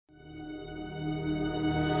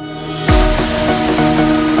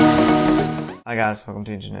Hi guys, welcome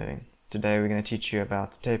to Engineering. Today we're going to teach you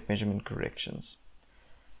about the tape measurement corrections.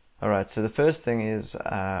 Alright, so the first thing is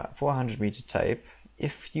for 100 meter tape,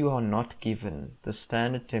 if you are not given the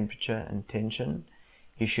standard temperature and tension,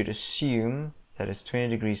 you should assume that it's 20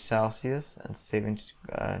 degrees Celsius and 70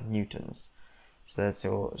 newtons. So that's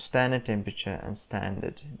your standard temperature and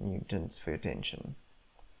standard newtons for your tension.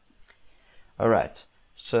 Alright,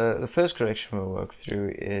 so the first correction we'll work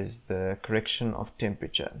through is the correction of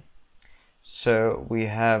temperature. So we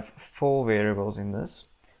have four variables in this.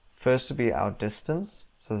 First will be our distance,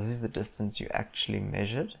 so this is the distance you actually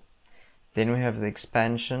measured. Then we have the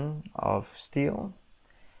expansion of steel.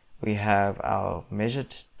 We have our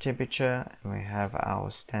measured temperature, and we have our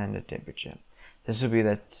standard temperature. This will be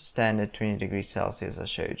that standard 20 degrees Celsius I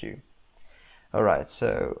showed you. Alright,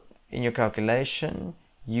 so in your calculation,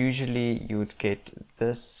 usually you would get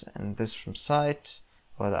this and this from site,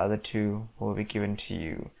 while the other two will be given to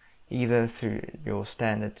you either through your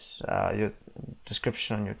standard your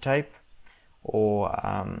description on your tape or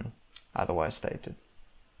otherwise stated.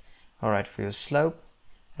 Alright, for your slope,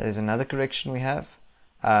 there's another correction we have.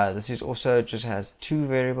 This is also just has two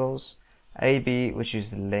variables, AB, which is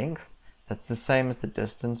the length, that's the same as the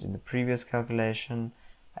distance in the previous calculation,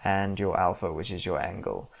 and your alpha, which is your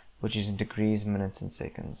angle, which is in degrees, minutes and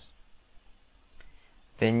seconds.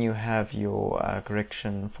 Then you have your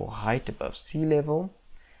correction for height above sea level.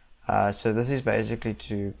 So this is basically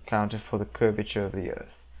to counter for the curvature of the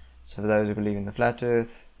earth. So for those who believe in the flat earth,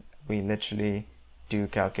 we literally do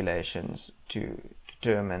calculations to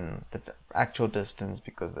determine the actual distance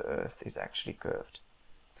because the earth is actually curved.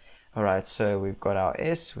 Alright, so we've got our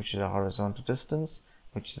S, which is our horizontal distance,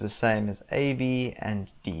 which is the same as AB and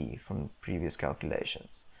D from previous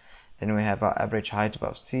calculations. Then we have our average height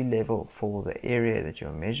above sea level for the area that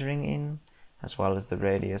you're measuring in, as well as the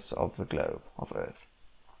radius of the globe of Earth.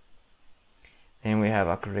 Then we have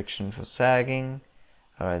our correction for sagging.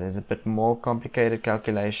 Alright, there's a bit more complicated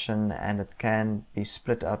calculation and it can be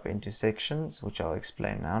split up into sections, which I'll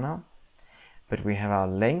explain now. But we have our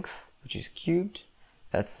length, which is cubed.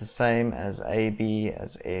 That's the same as AB,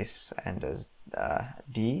 as S, and as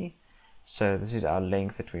D. So this is our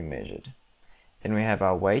length that we measured. Then we have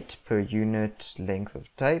our weight per unit length of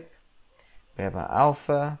tape. We have our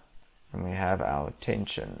alpha, and we have our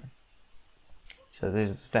tension. So this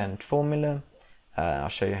is the standard formula. I'll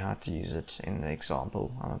show you how to use it in the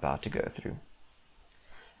example I'm about to go through.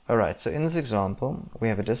 Alright, so in this example, we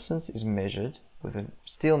have a distance is measured with a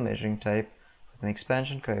steel measuring tape with an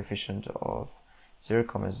expansion coefficient of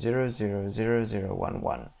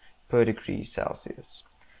 0.000011 per degree Celsius.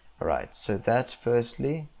 Alright, so that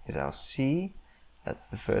firstly is our C. That's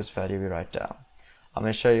the first value we write down. I'm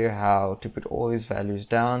going to show you how to put all these values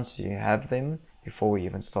down so you have them before we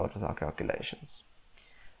even start with our calculations.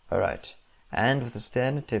 Alright, and with a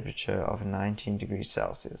standard temperature of 19 degrees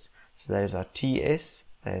Celsius. So that is our TS,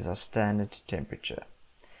 that is our standard temperature.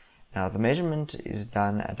 Now the measurement is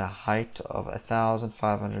done at a height of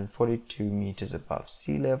 1,542 meters above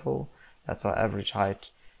sea level. That's our average height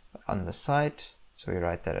on the site, so we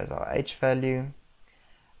write that as our H value.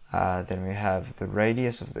 Then we have the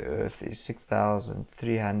radius of the Earth is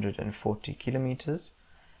 6,340 kilometers.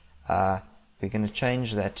 We're going to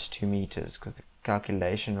change that to meters because the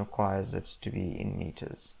calculation requires it to be in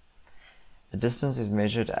meters. The distance is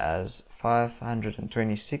measured as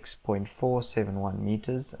 526.471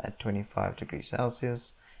 meters at 25 degrees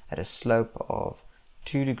Celsius at a slope of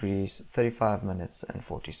 2 degrees 35 minutes and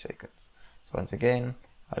 40 seconds. So once again,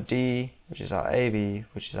 our D, which is our AB,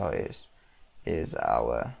 which is our S, is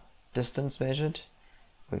our distance measured.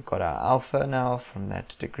 We've got our alpha now from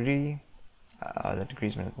that degree, the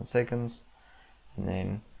degrees, minutes and seconds, and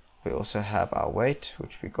then we also have our weight,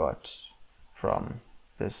 which we got from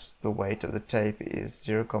this. The weight of the tape is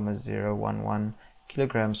 0.011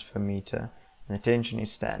 kilograms per meter, and the tension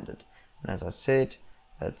is standard. And as I said,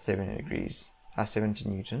 that's 70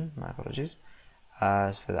 Newton, my apologies,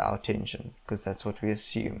 for our tension, because that's what we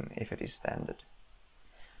assume if it is standard.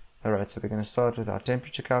 Alright, so we're going to start with our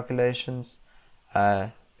temperature calculations.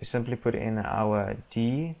 We simply put in our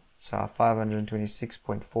D, so our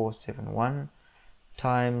 526.471,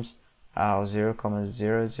 times our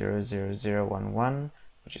 0.000011,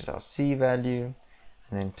 which is our C value,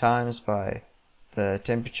 and then times by the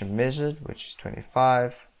temperature measured, which is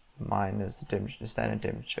 25, minus the standard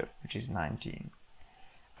temperature, which is 19.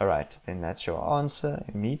 Alright, then that's your answer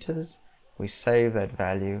in meters. We save that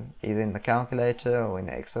value either in the calculator or in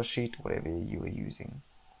the Excel sheet, whatever you were using.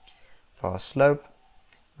 For our slope,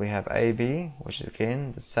 we have AB, which is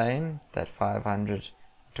again the same, that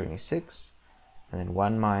 526, and then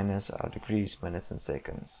 1 minus our degrees, minutes and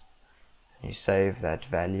seconds. You save that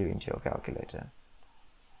value into your calculator.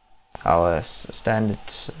 Our standard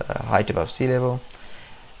height above sea level.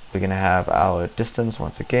 We're going to have our distance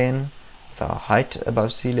once again with our height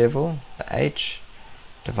above sea level, the h,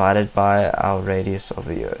 divided by our radius of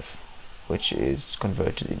the Earth, which is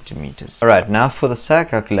converted into meters. Alright, now for the sag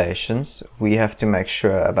calculations, we have to make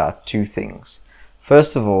sure about two things.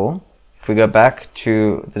 First of all, if we go back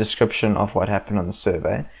to the description of what happened on the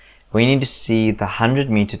survey, we need to see the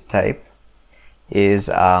 100-meter tape is,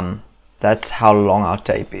 that's how long our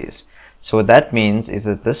tape is. So what that means is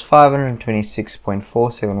that this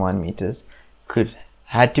 526.471 meters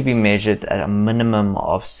had to be measured at a minimum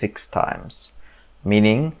of 6 times,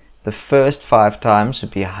 meaning the first 5 times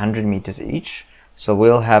would be 100 meters each. So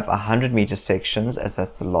we'll have 100-meter sections, as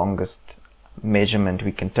that's the longest measurement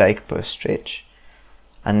we can take per stretch.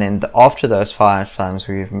 And then after those 5 times,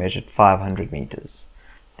 we've measured 500 meters.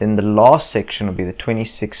 Then the last section will be the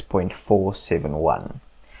 26.471.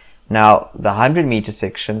 Now, the 100-meter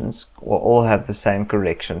sections will all have the same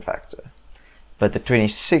correction factor, but the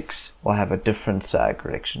 26 will have a different sag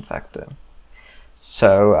correction factor.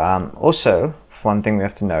 So, also, one thing we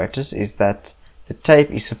have to notice is that the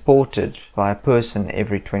tape is supported by a person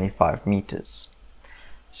every 25 meters.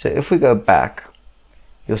 So if we go back,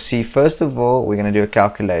 you'll see first of all we're going to do a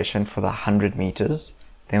calculation for the 100 meters,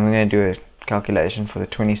 then we're going to do a calculation for the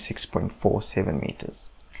 26.47 meters.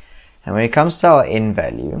 And when it comes to our n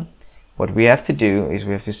value, what we have to do is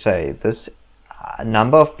we have to say this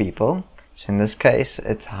number of people, so in this case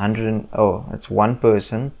it's it's one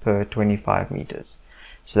person per 25 meters.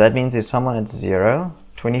 So that means there's someone at 0,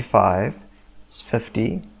 25,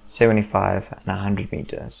 50, 75 and 100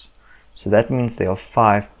 meters. So that means there are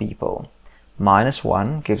 5 people. Minus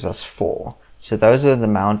 1 gives us 4. So those are the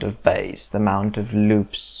amount of bays, the amount of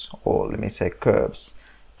loops, or let me say curves,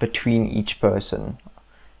 between each person.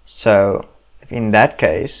 So in that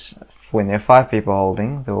case, when there are 5 people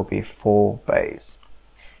holding, there will be 4 bays.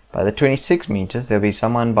 By the 26 meters, there will be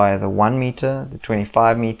someone by the 1 meter, the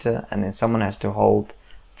 25 meter, and then someone has to hold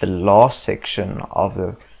the last section of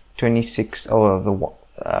the 26 or the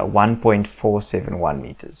 1.471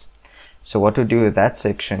 meters. So what we'll do with that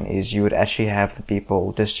section is you would actually have the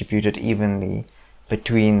people distributed evenly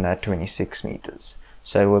between that 26 meters.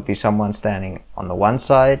 So it will be someone standing on the one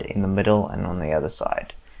side, in the middle, and on the other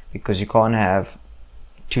side, because you can't have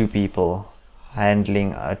 2 people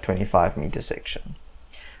handling a 25-meter section.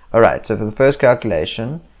 Alright, so for the first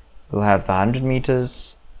calculation, we'll have the 100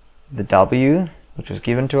 meters, the W, which was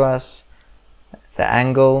given to us, the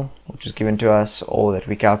angle, which was given to us, or that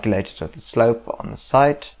we calculated at the slope on the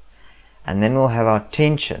site, and then we'll have our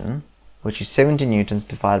tension, which is 70 newtons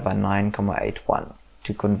divided by 9,81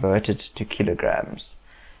 to convert it to kilograms.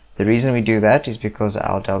 The reason we do that is because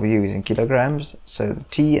our W is in kilograms, so the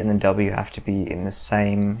T and the W have to be in the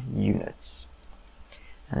same units.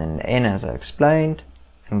 And then N, as I explained,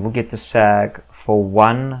 and we'll get the sag for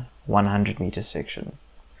one 100-meter section.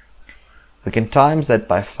 We can times that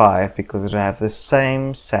by 5 because it'll have the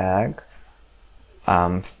same sag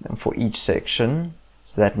for each section.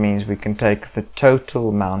 So that means we can take the total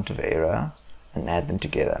amount of error and add them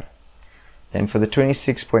together. Then for the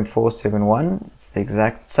 26.471, it's the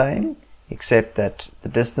exact same, except that the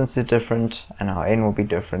distance is different and our n will be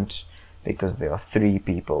different because there are 3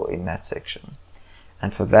 people in that section.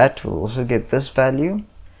 And for that, we'll also get this value,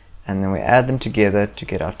 and then we add them together to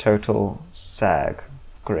get our total sag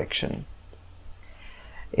correction.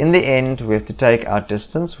 In the end, we have to take our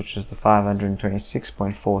distance, which is the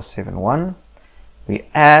 526.471. We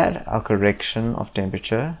add our correction of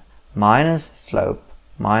temperature minus the slope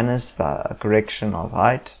minus the correction of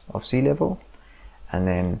height of sea level, and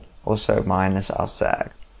then also minus our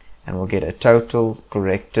sag, and we'll get a total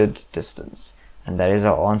corrected distance, and that is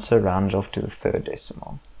our answer rounded off to the 3rd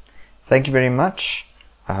decimal. Thank you very much.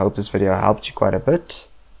 I hope this video helped you quite a bit.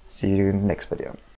 See you in the next video.